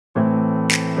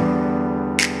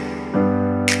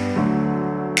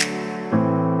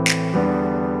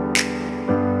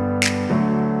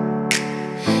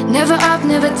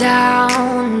never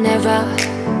down, never.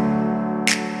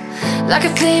 Like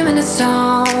a flame in a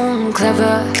song,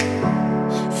 clever.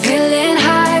 Feeling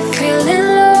high, feeling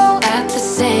low at the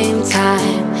same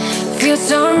time. Feels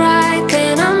so right,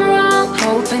 then I'm wrong,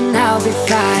 hoping I'll be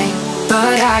fine.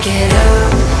 But I get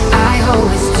up, I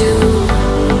always do.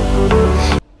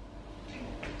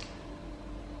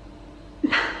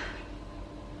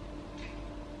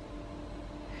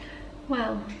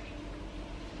 Well,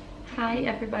 hi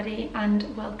everybody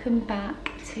and welcome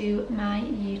back to my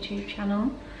YouTube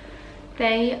channel.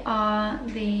 They are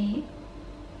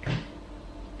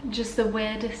just the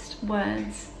weirdest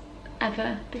words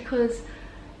ever, because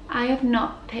I have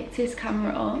not picked this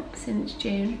camera up since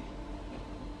June.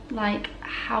 Like,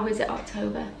 how is it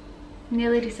October?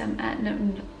 Nearly December,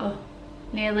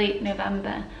 nearly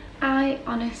November. I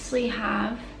honestly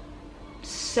have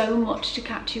so much to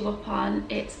catch you up on.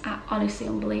 It's honestly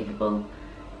unbelievable.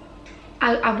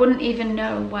 I wouldn't even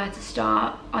know where to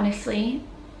start, honestly.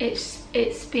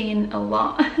 It's been a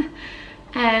lot.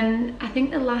 I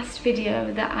think the last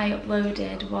video that I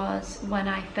uploaded was when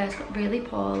I first got really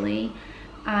poorly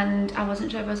and I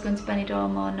wasn't sure if I was going to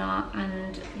Benidorm or not,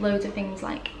 and loads of things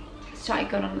like started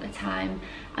going on at the time.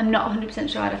 I'm not 100%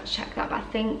 sure, I'd have to check that, but I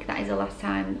think that is the last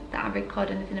time that I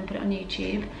recorded anything and put it on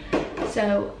YouTube.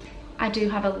 So I do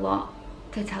have a lot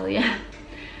to tell you.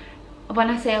 When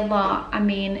I say a lot, I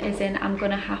mean as in I'm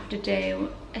gonna have to do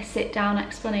a sit down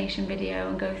explanation video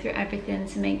and go through everything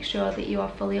to make sure that you are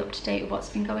fully up to date with what's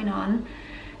been going on.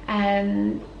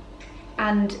 And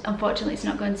unfortunately it's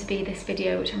not going to be this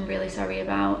video, which I'm really sorry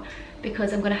about,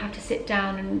 because I'm gonna have to sit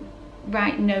down and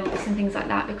write notes and things like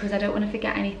that, because I don't want to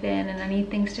forget anything and I need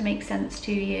things to make sense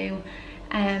to you.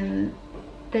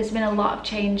 There's been a lot of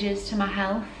changes to my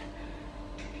health.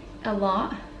 A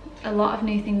lot of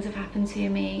new things have happened to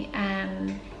me.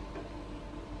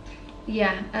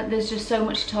 Yeah, there's just so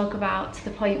much to talk about, to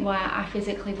the point where I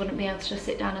physically wouldn't be able to just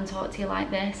sit down and talk to you like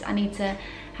this. I need to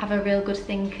have a real good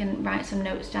think and write some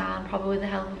notes down, probably with the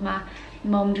help of my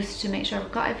mum, just to make sure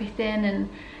I've got everything.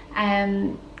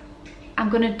 And I'm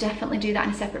going to definitely do that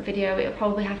in a separate video. It'll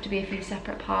probably have to be a few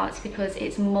separate parts, because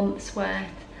it's months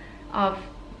worth of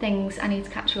things I need to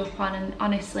catch you up on, and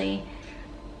honestly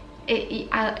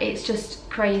it's just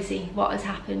crazy what has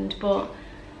happened. But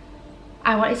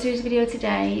I wanted to do this video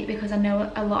today because I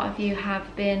know a lot of you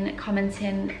have been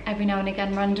commenting every now and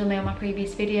again randomly on my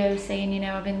previous videos saying, you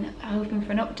know, I've been hoping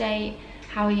for an update,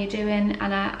 how are you doing?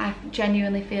 And I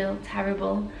genuinely feel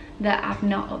terrible that I've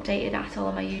not updated at all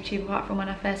on my YouTube, apart from when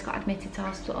I first got admitted to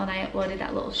hospital and I uploaded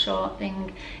that little short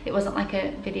thing. It wasn't like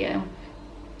a video.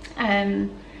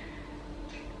 But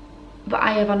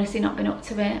I have honestly not been up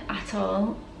to it at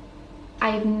all.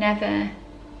 I've never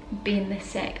been this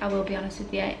sick, I will be honest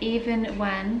with you. Even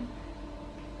when,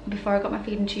 before I got my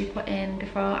feeding tube put in,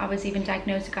 before I was even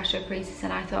diagnosed with gastroparesis,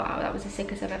 and I thought, oh, that was the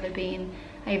sickest I've ever been,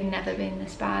 I have never been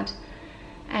this bad.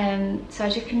 So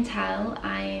as you can tell,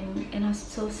 I'm in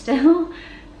hospital still.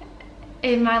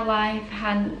 In my life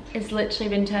has literally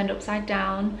been turned upside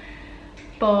down,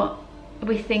 but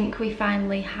we think we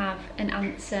finally have an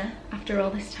answer after all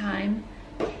this time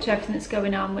to everything that's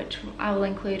going on, which I will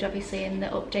include obviously in the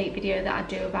update video that I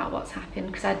do about what's happened,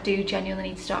 because I do genuinely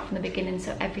need to start from the beginning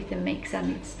so everything makes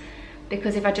sense.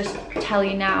 Because if I just tell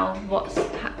you now what's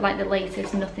like the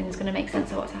latest, nothing's going to make sense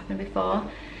of what's happened before.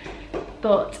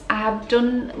 But I have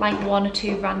done like 1 or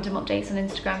 2 random updates on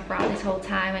Instagram throughout this whole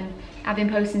time, and I've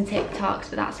been posting TikToks,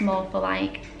 but that's more for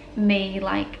like me,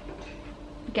 like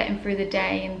getting through the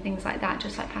day and things like that,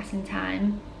 just like passing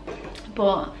time.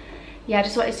 But yeah, I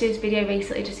just wanted to do this video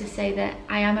recently just to say that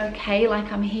I am okay,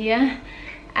 like I'm here,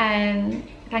 and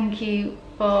thank you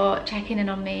for checking in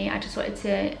on me. I just wanted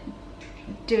to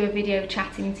do a video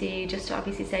chatting to you, just to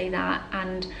obviously say that,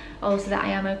 and also that I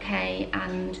am okay,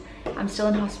 and I'm still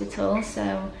in hospital,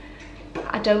 so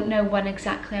I don't know when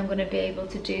exactly I'm going to be able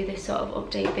to do this sort of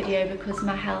update video, because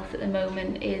my health at the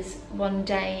moment is one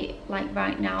day, like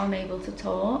right now, I'm able to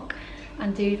talk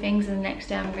and do things, and the next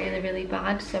day I'm really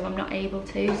bad, so I'm not able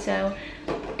to. So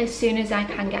as soon as I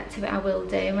can get to it, I will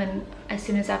do, and as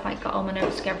soon as I've like got all my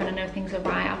notes together and I know things are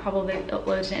right, I'll probably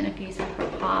upload it in a few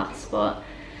separate parts. But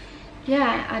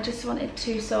yeah, I just wanted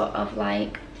to sort of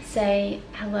like say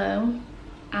hello,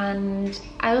 and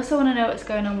I also want to know what's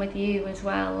going on with you as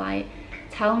well. Like,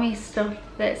 tell me stuff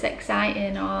that's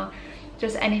exciting, or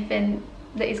just anything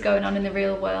that is going on in the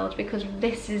real world, because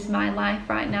this is my life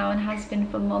right now and has been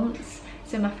for months.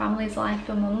 It's been my family's life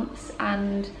for months,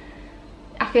 and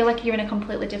I feel like you're in a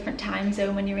completely different time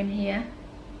zone when you're in here.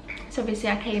 So obviously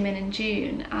I came in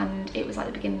June and it was like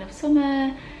the beginning of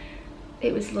summer.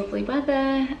 it was lovely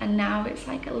weather, and now it's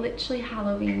like literally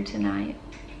Halloween tonight.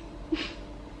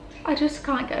 I just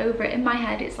can't get over it. In my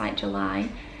head it's like July,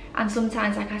 and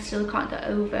sometimes like I still can't get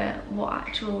over what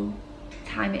actual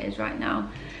time it is right now.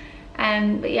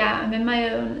 But yeah, I'm in my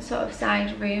own sort of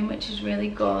side room, which is really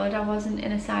good. I wasn't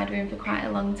in a side room for quite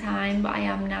a long time, but I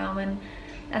am now, and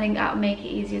I think that'll make it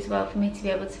easy as well for me to be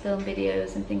able to film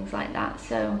videos and things like that.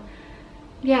 So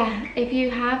yeah, if you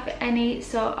have any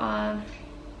sort of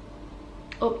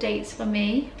updates for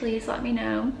me, please let me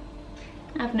know.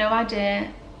 I have no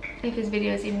idea if this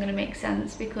video is even going to make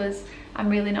sense, because I'm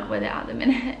really not with it at the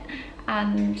minute,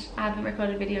 and I haven't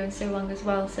recorded a video in so long as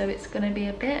well, so it's going to be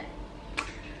a bit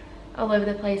all over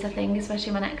the place, I think,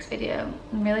 especially my next video.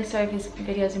 I'm really sorry if this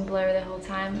video's in blurry the whole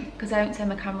time, because I haven't turned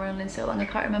my camera on in so long, I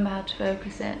can't remember how to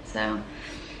focus it. So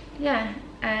yeah,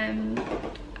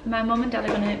 my mum and dad are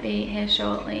going to be here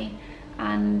shortly,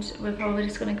 and we're probably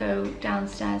just going to go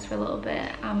downstairs for a little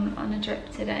bit. I'm on a drip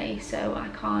today, so I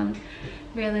can't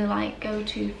really like go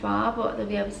too far, but they'll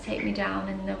be able to take me down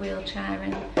in the wheelchair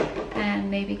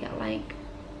and maybe get like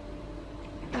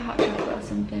a hot chocolate or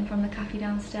something from the cafe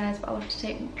downstairs, but I'll have to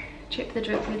take Chip the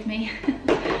drip with me.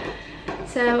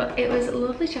 So it was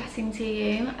lovely chatting to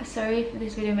you. Sorry if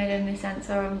this video made any sense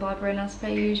or I'm blabbering as per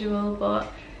usual,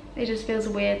 but it just feels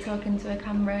weird talking to a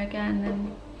camera again,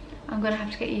 and I'm gonna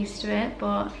have to get used to it.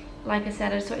 But like I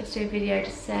said, I just wanted to do a video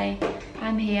just to say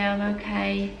I'm here, I'm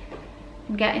okay,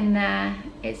 I'm getting there.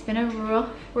 It's been a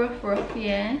rough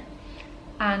year,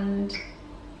 and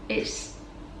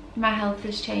my health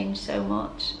has changed so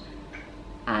much,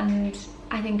 and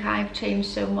I think I've changed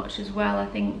so much as well. I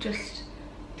think just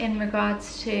in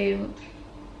regards to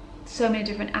so many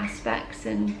different aspects,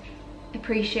 and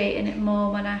appreciating it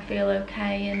more when I feel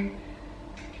okay, and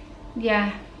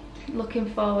yeah, looking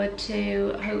forward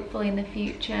to hopefully in the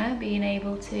future being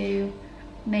able to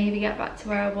maybe get back to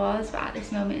where I was, but at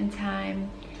this moment in time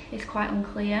it's quite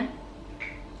unclear,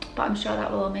 but I'm sure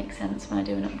that will all make sense when I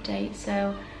do an update.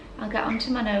 So I'll get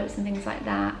onto my notes and things like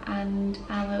that, and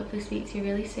I'll hopefully speak to you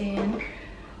really soon.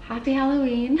 Happy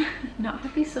Halloween, not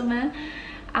happy summer,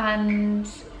 and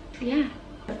yeah,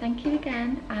 thank you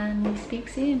again, and speak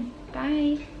soon.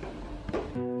 Bye.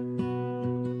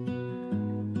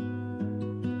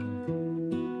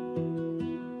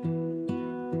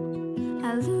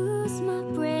 I lose my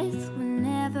breath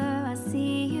whenever I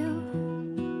see you.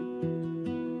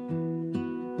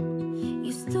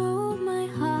 You stole my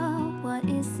heart, what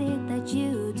is it that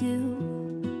you do?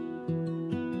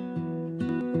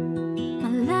 My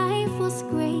life was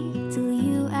great till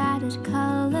you added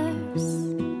colors.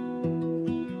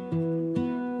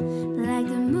 Like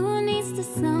the moon needs the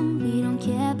sun, we don't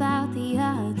care about the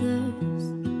others.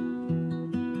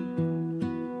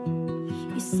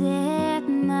 You set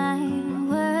my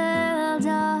world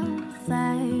on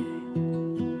fire.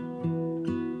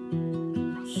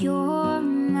 You're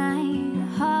my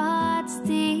heart's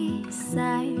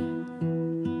desire.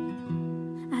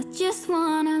 I just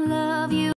wanna love you.